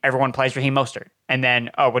then everyone plays Raheem Mostert. And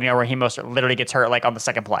then, Raheem Mostert literally gets hurt like on the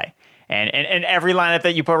second play. And every lineup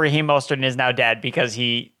that you put Raheem Mostert in is now dead because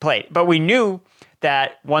he played. But we knew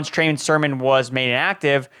that once Trey Sermon was made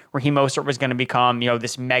inactive, Raheem Mostert was going to become,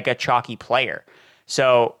 this mega chalky player.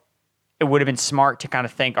 So it would have been smart to kind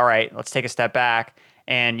of think, all right, let's take a step back.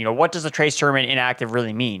 And, what does the Trey Sermon inactive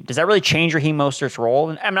really mean? Does that really change Raheem Mostert's role?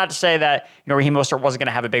 And I'm not to say that, Raheem Mostert wasn't going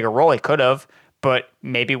to have a bigger role. He could have, but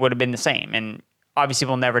maybe it would have been the same. And obviously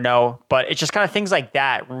we'll never know. But it's just kind of things like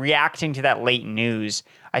that. Reacting to that late news,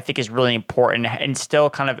 I think, is really important, and still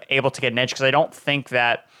kind of able to get an edge, because I don't think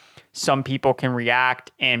that some people can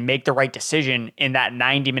react and make the right decision in that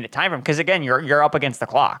 90-minute time frame. Because, again, you're up against the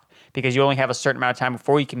clock, because you only have a certain amount of time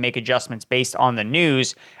before you can make adjustments based on the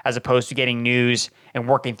news, as opposed to getting news and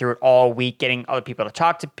working through it all week, getting other people to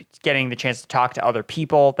talk to, getting the chance to talk to other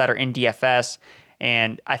people that are in DFS.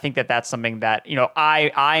 And I think that that's something that,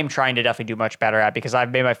 I'm trying to definitely do much better at, because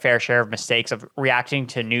I've made my fair share of mistakes of reacting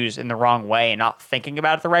to news in the wrong way and not thinking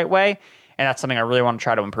about it the right way. And that's something I really want to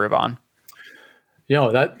try to improve on.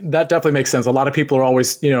 That definitely makes sense. A lot of people are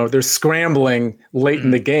always, they're scrambling late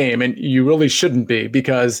in the game, and you really shouldn't be,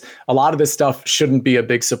 because a lot of this stuff shouldn't be a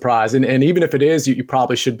big surprise. And even if it is, you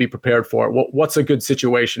probably should be prepared for it. What's a good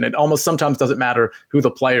situation? It almost sometimes doesn't matter who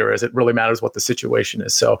the player is. It really matters what the situation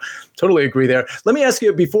is. So totally agree there. Let me ask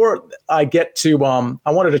you, before I get to,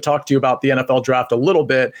 I wanted to talk to you about the NFL draft a little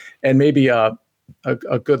bit, and maybe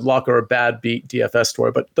a good luck or a bad beat DFS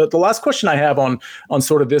story. But the last question I have on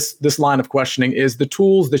sort of this line of questioning is the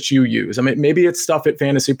tools that you use. I mean, maybe it's stuff at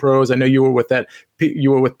FantasyPros. I know you were with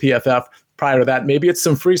PFF prior to that. Maybe it's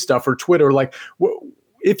some free stuff or Twitter. Like,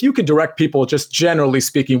 if you could direct people, just generally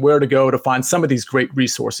speaking, where to go to find some of these great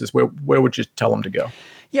resources, where would you tell them to go?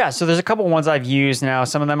 Yeah, so there's a couple ones I've used now.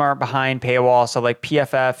 Some of them are behind paywall. So like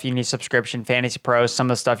PFF, you need a subscription. FantasyPros, some of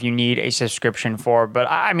the stuff you need a subscription for. But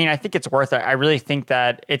I mean, I think it's worth it. I really think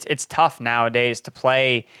that it's tough nowadays to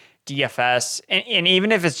play DFS, and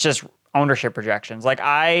even if it's just ownership projections. Like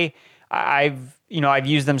I I've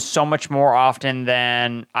used them so much more often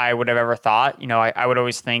than I would have ever thought. I would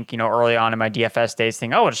always think, early on in my DFS days,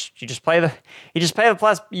 think, oh, you just play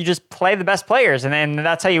the best players, and then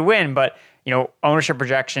that's how you win. But ownership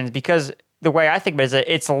projections, because the way I think of it is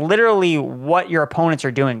that it's literally what your opponents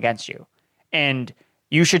are doing against you, and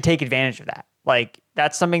you should take advantage of that. Like,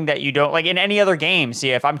 that's something that you don't, like in any other game. See,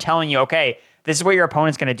 if I'm telling you, okay, this is what your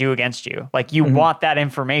opponent's going to do against you, like you want that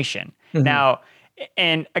information. Now,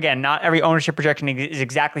 and again, not every ownership projection is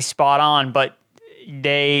exactly spot on, but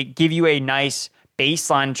they give you a nice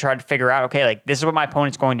baseline to try to figure out, okay, like this is what my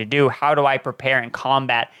opponent's going to do. How do I prepare and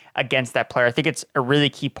combat against that player? I think it's a really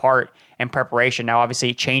key part in preparation. Now,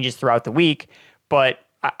 obviously it changes throughout the week, but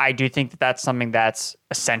I do think that that's something that's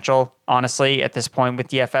essential, honestly, at this point with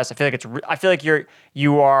DFS. I feel like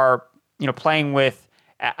you are playing with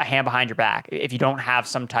a hand behind your back if you don't have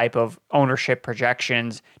some type of ownership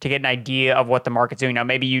projections to get an idea of what the market's doing. Now,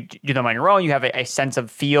 maybe you do them on your own, you have a sense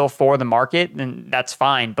of feel for the market, then that's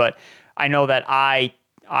fine. But I know that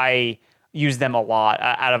I use them a lot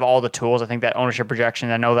out of all the tools. I think that ownership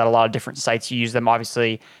projection, I know that a lot of different sites use them,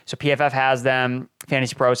 obviously. So PFF has them,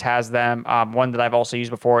 FantasyPros has them. One that I've also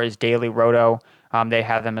used before is Daily Roto. They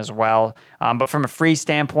have them as well. But from a free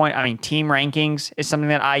standpoint, Team Rankings is something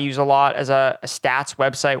that I use a lot as a stats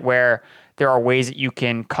website where there are ways that you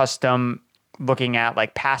can custom looking at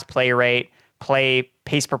like pass play rate,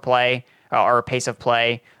 pace per play, or pace of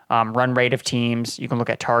play, run rate of teams. You can look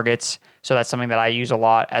at targets. So that's something that I use a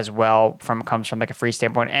lot as well comes from like a free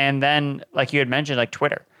standpoint. And then like you had mentioned, like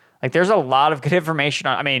Twitter, like there's a lot of good information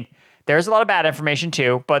there's a lot of bad information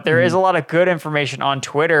too, but there is a lot of good information on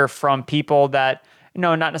Twitter from people that,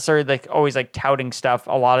 not necessarily like always like touting stuff.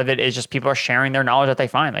 A lot of it is just people are sharing their knowledge that they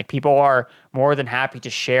find. Like people are more than happy to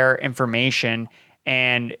share information,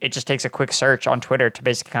 and it just takes a quick search on Twitter to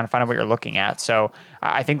basically kind of find out what you're looking at. So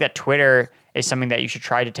I think that Twitter is something that you should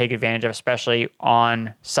try to take advantage of, especially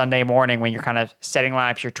on Sunday morning when you're kind of setting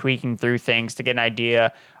lineups, you're tweaking through things to get an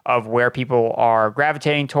idea of where people are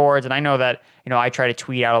gravitating towards. And I know that, I try to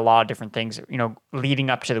tweet out a lot of different things, leading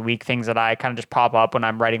up to the week, things that I kind of just pop up when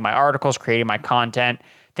I'm writing my articles, creating my content,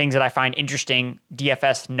 things that I find interesting,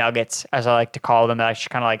 DFS nuggets, as I like to call them, that I should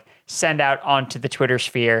kind of like send out onto the Twitter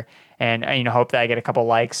sphere and hope that I get a couple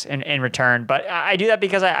likes in return. But I do that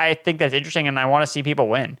because I think that's interesting and I want to see people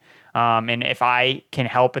win. And if I can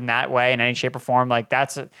help in that way in any shape or form, like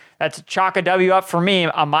that's chalk a W up for me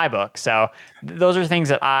on my book. So those are things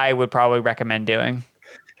that I would probably recommend doing.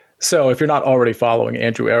 So if you're not already following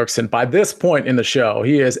Andrew Erickson, by this point in the show,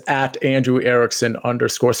 he is at Andrew Erickson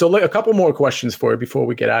 _. So a couple more questions for you before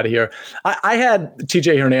we get out of here. I had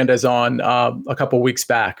TJ Hernandez on a couple weeks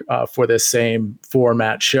back for this same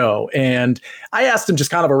format show. And I asked him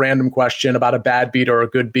just kind of a random question about a bad beat or a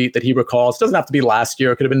good beat that he recalls. It doesn't have to be last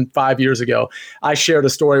year. It could have been 5 years ago. I shared a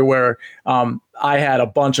story where I had a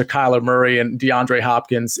bunch of Kyler Murray and DeAndre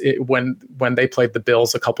Hopkins when they played the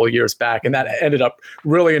Bills a couple of years back, and that ended up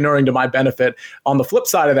really inuring to my benefit. On the flip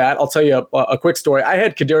side of that, I'll tell you a quick story. I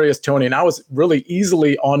had Kadarius Toney, and I was really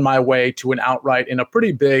easily on my way to an outright in a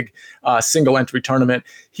pretty big single entry tournament.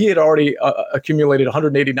 He had already accumulated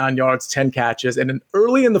 189 yards, 10 catches, and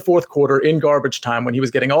early in the fourth quarter, in garbage time, when he was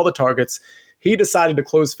getting all the targets, he decided to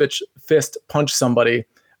close fist punch somebody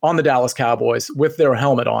on the Dallas Cowboys with their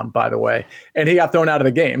helmet on, by the way, and he got thrown out of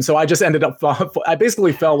the game. So I just ended up, I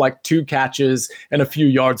basically fell like 2 catches and a few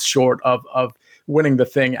yards short of winning the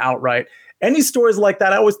thing outright. Any stories like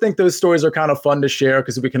that? I always think those stories are kind of fun to share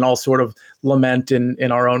because we can all sort of lament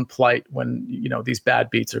in our own plight when, these bad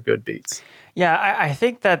beats are good beats. Yeah, I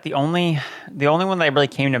think that the only one that really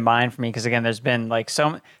came to mind for me, because again, there's been like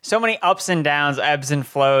so many ups and downs, ebbs and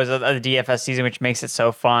flows of the DFS season, which makes it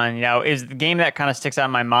so fun. Is the game that kind of sticks out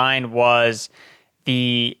in my mind was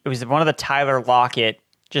it was one of the Tyler Lockett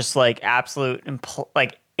just like absolute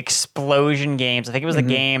like explosion games. I think it was a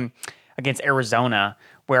game against Arizona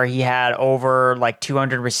where he had over like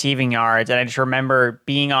 200 receiving yards, and I just remember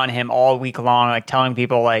being on him all week long, like telling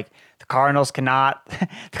people like, the Cardinals cannot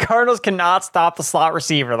stop the slot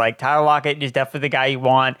receiver. Like Tyler Lockett is definitely the guy you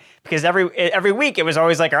want, because every week it was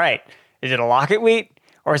always like, all right, is it a Lockett week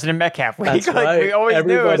or is it a Metcalf week? That's like right. we always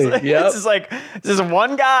Everybody. knew. This is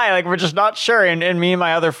one guy. Like we're just not sure. And me and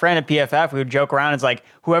my other friend at PFF, we would joke around. It's like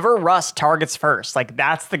whoever Russ targets first, like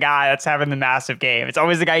that's the guy that's having the massive game. It's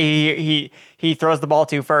always the guy he throws the ball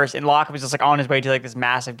to first. And Lockett was just like on his way to like this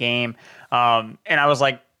massive game. And I was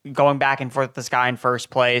like, going back and forth with this guy in first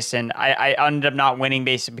place, and I ended up not winning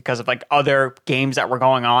basically because of like other games that were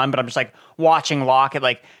going on. But I'm just like watching Lockett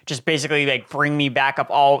like just basically like bring me back up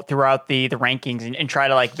all throughout the rankings and try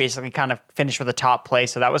to like basically kind of finish with the top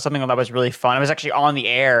place. So that was something that was really fun. I was actually on the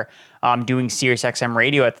air doing Sirius XM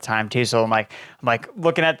radio at the time too. So I'm like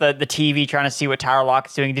looking at the TV trying to see what Tyler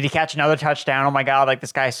Lockett's doing. Did he catch another touchdown? Oh my God, like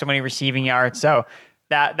this guy has so many receiving yards. So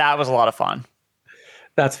that was a lot of fun.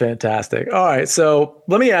 That's fantastic. All right. So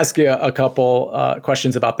let me ask you a couple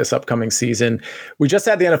questions about this upcoming season. We just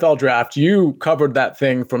had the NFL draft. You covered that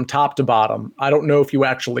thing from top to bottom. I don't know if you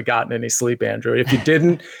actually gotten any sleep, Andrew. If you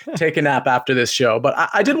didn't, take a nap after this show. But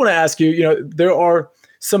I did want to ask you, there are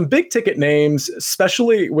some big ticket names,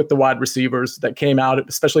 especially with the wide receivers that came out,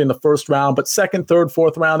 especially in the first round, but second, third,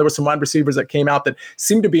 fourth round, there were some wide receivers that came out that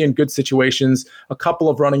seemed to be in good situations, a couple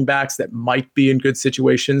of running backs that might be in good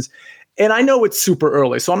situations. And I know it's super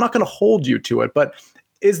early, so I'm not going to hold you to it, but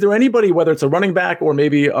is there anybody, whether it's a running back or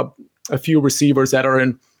maybe a few receivers that are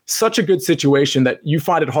in such a good situation that you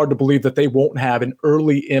find it hard to believe that they won't have an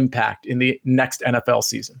early impact in the next NFL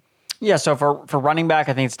season? Yeah, so for running back,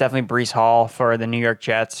 I think it's definitely Breece Hall for the New York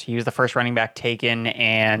Jets. He was the first running back taken,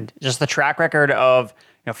 and just the track record of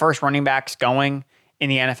first running backs going in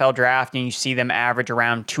the NFL draft, and you see them average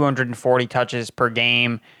around 240 touches per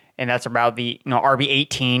game. And that's about the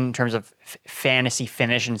RB18 in terms of fantasy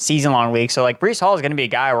finish and season-long league. So like Breece Hall is going to be a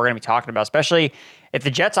guy we're going to be talking about, especially if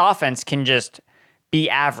the Jets offense can just be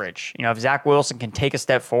average. If Zach Wilson can take a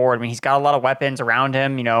step forward, I mean, he's got a lot of weapons around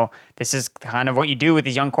him. This is kind of what you do with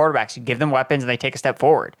these young quarterbacks. You give them weapons and they take a step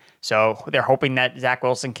forward. So they're hoping that Zach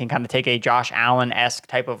Wilson can kind of take a Josh Allen-esque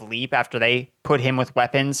type of leap after they put him with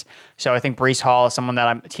weapons. So I think Breece Hall is someone that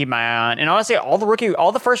I'm keeping my eye on. And honestly, all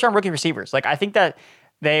the first-round rookie receivers, like I think that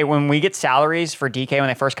when we get salaries for DK when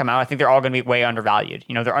they first come out, I think they're all going to be way undervalued.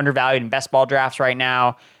 They're undervalued in best ball drafts right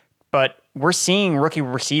now, but we're seeing rookie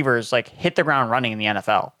receivers like hit the ground running in the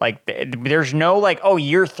NFL. Like there's no like, oh,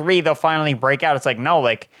 year 3, they'll finally break out. It's like, no,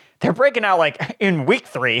 like they're breaking out like in week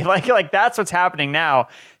 3. Like that's what's happening now.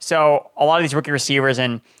 So a lot of these rookie receivers,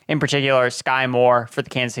 and in particular, Sky Moore for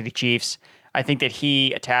the Kansas City Chiefs, I think that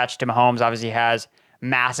he attached to Mahomes obviously has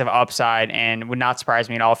massive upside and would not surprise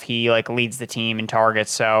me at all if he like leads the team in targets.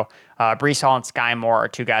 So Breece Hall and Sky Moore are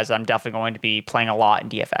two guys that I'm definitely going to be playing a lot in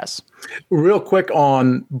DFS. Real quick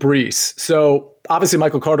on Breece. So obviously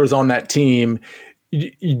Michael Carter's on that team.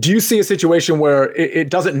 Do you see a situation where it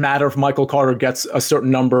doesn't matter if Michael Carter gets a certain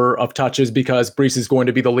number of touches because Breece is going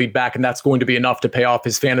to be the lead back and that's going to be enough to pay off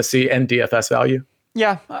his fantasy and DFS value?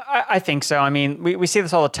 Yeah, I think so. I mean, we see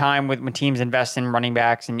this all the time when teams invest in running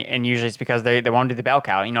backs, and usually it's because they want to do the bell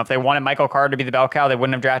cow. If they wanted Michael Carter to be the bell cow, they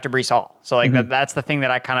wouldn't have drafted Breece Hall. So like that's the thing that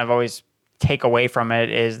I kind of always take away from it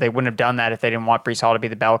is they wouldn't have done that if they didn't want Breece Hall to be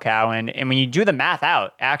the bell cow. And when you do the math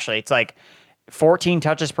out, actually, it's like 14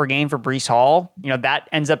 touches per game for Breece Hall. That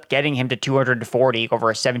ends up getting him to 240 over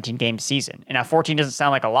a 17-game season. And now 14 doesn't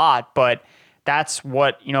sound like a lot, but that's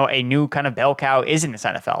what, a new kind of bell cow is in this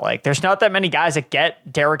NFL. Like there's not that many guys that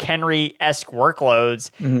get Derrick Henry-esque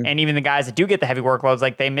workloads. And even the guys that do get the heavy workloads,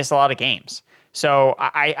 like they miss a lot of games. So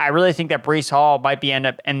I really think that Breece Hall might be end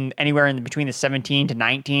up anywhere in between the 17 to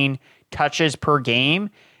 19 touches per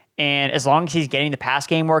game. And as long as he's getting the pass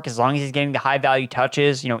game work, as long as he's getting the high value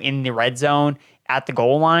touches, in the red zone at the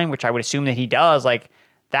goal line, which I would assume that he does, like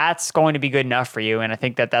that's going to be good enough for you. And I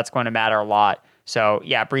think that that's going to matter a lot. So,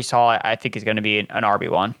 yeah, Breece Hall, I think, is going to be an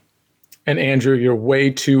RB1. And, Andrew, you're way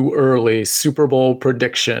too early. Super Bowl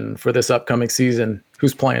prediction for this upcoming season.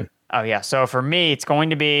 Who's playing? Oh, yeah. So, for me, it's going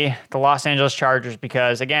to be the Los Angeles Chargers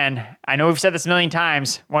because, again, I know we've said this a million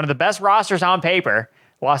times, one of the best rosters on paper,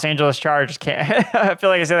 Los Angeles Chargers. I feel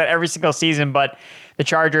like I say that every single season, but the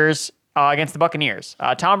Chargers against the Buccaneers.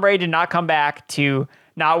 Tom Brady did not come back to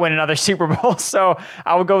not win another Super Bowl. So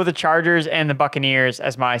I would go with the Chargers and the Buccaneers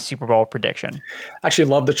as my Super Bowl prediction. I actually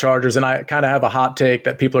love the Chargers, and I kind of have a hot take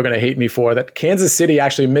that people are going to hate me for, that Kansas City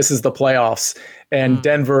actually misses the playoffs and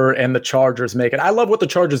Denver and the Chargers make it. I love what the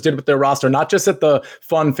Chargers did with their roster, not just at the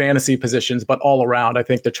fun fantasy positions, but all around. I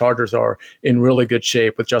think the Chargers are in really good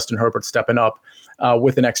shape with Justin Herbert stepping up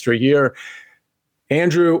with an extra year.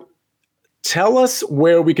 Andrew, tell us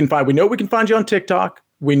where we can find. We know we can find you on TikTok.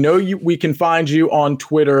 We know we can find you on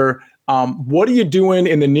Twitter. What are you doing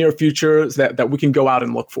in the near future that we can go out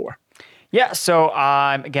and look for? Yeah, so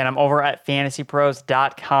again, I'm over at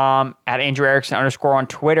FantasyPros.com, at Andrew Erickson _ on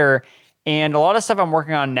Twitter. And a lot of stuff I'm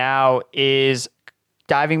working on now is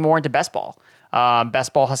diving more into best ball.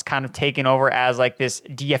 Best ball has kind of taken over as like this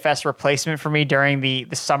DFS replacement for me during the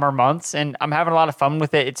summer months, and I'm having a lot of fun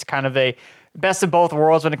with it. It's kind of a best of both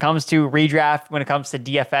worlds when it comes to redraft, when it comes to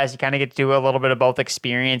DFS. You kind of get to do a little bit of both,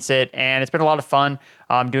 experience it, and it's been a lot of fun.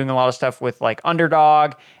 Doing a lot of stuff with like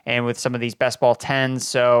Underdog and with some of these best ball 10s.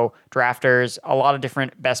 So drafters, a lot of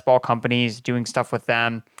different best ball companies doing stuff with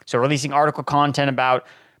them. So releasing article content about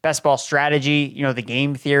best ball strategy, the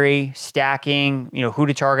game theory, stacking, who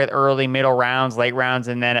to target early, middle rounds, late rounds.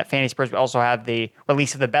 And then at FantasyPros, we also have the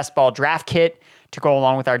release of the best ball draft kit to go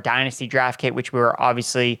along with our Dynasty draft kit, which we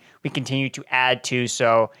continue to add to.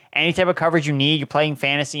 So any type of coverage you need, you're playing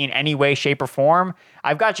fantasy in any way, shape, or form,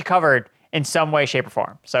 I've got you covered in some way, shape, or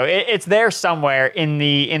form. So it's there somewhere in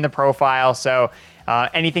the profile. So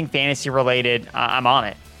anything fantasy related, I'm on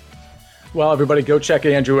it. Well, everybody, go check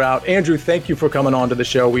Andrew out. Andrew, thank you for coming on to the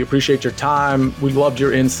show. We appreciate your time. We loved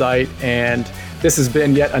your insight. And this has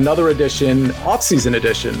been yet another edition, off-season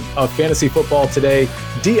edition of Fantasy Football Today,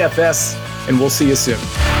 DFS, and we'll see you soon.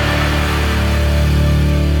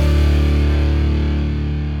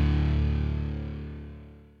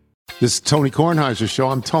 This is Tony Kornheiser's show.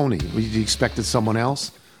 I'm Tony. You expected someone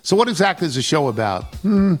else? So what exactly is the show about?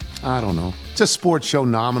 I don't know. It's a sports show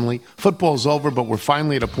nominally. Football's over, but we're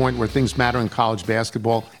finally at a point where things matter in college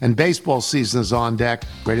basketball, and baseball season is on deck.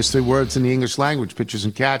 Greatest 3 words in the English language, pitchers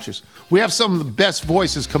and catchers. We have some of the best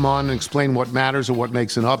voices come on and explain what matters or what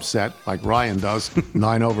makes an upset, like Ryan does.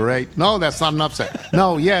 9/8. No, that's not an upset.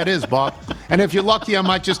 No, yeah, it is, Bob. And if you're lucky, I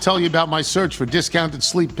might just tell you about my search for discounted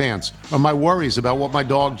sleep pants or my worries about what my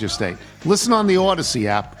dog just ate. Listen on the Odyssey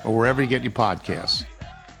app or wherever you get your podcasts.